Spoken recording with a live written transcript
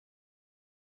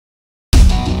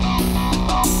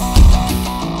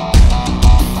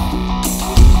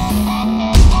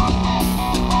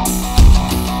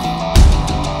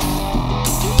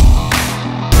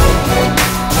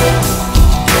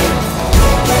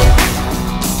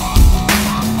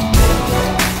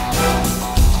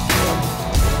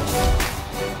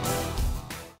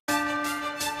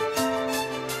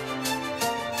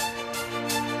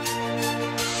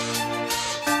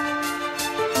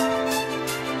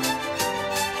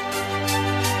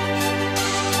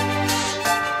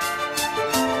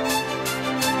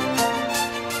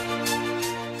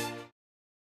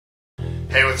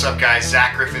What's up guys,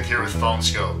 Zach Griffith here with Phone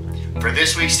Skope. For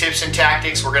this week's tips and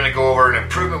tactics, we're going to go over an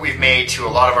improvement we've made to a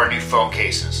lot of our new phone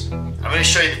cases. I'm going to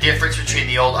show you the difference between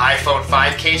the old iPhone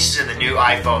 5 cases and the new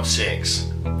iPhone 6.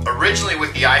 Originally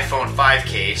with the iPhone 5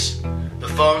 case, the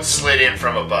phone slid in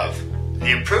from above.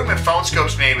 The improvement Phone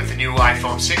Skope's made with the new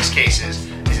iPhone 6 cases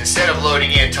is instead of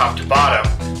loading in top to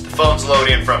bottom, the phones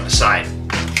load in from the side.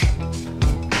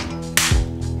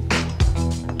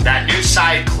 That new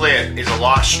side clip is a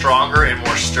lot stronger and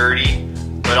more sturdy,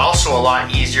 but also a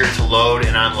lot easier to load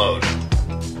and unload.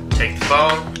 Take the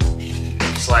phone,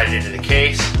 slide it into the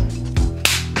case,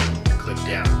 clip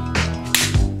down.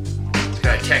 It's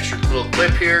got a textured little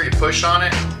clip here, you push on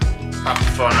it, pop the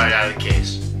phone right out of the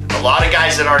case. A lot of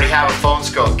guys that already have a Phone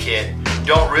Skope kit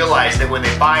don't realize that when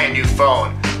they buy a new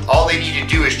phone, all they need to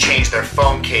do is change their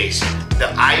phone case. The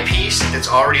eyepiece that's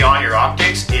already on your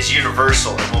optics is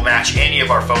universal and will match any of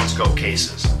our Phone Skope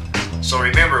cases. So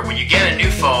remember, when you get a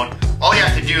new phone, all you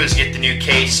have to do is get the new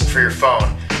case for your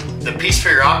phone. The piece for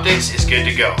your optics is good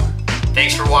to go.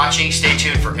 Thanks for watching. Stay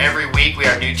tuned for every week we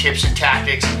have new tips and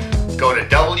tactics. Go to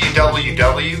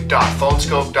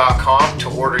www.phoneskope.com to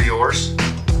order yours.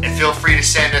 And feel free to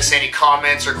send us any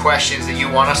comments or questions that you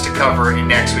want us to cover in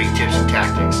next week's tips and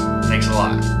tactics. Thanks a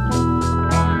lot.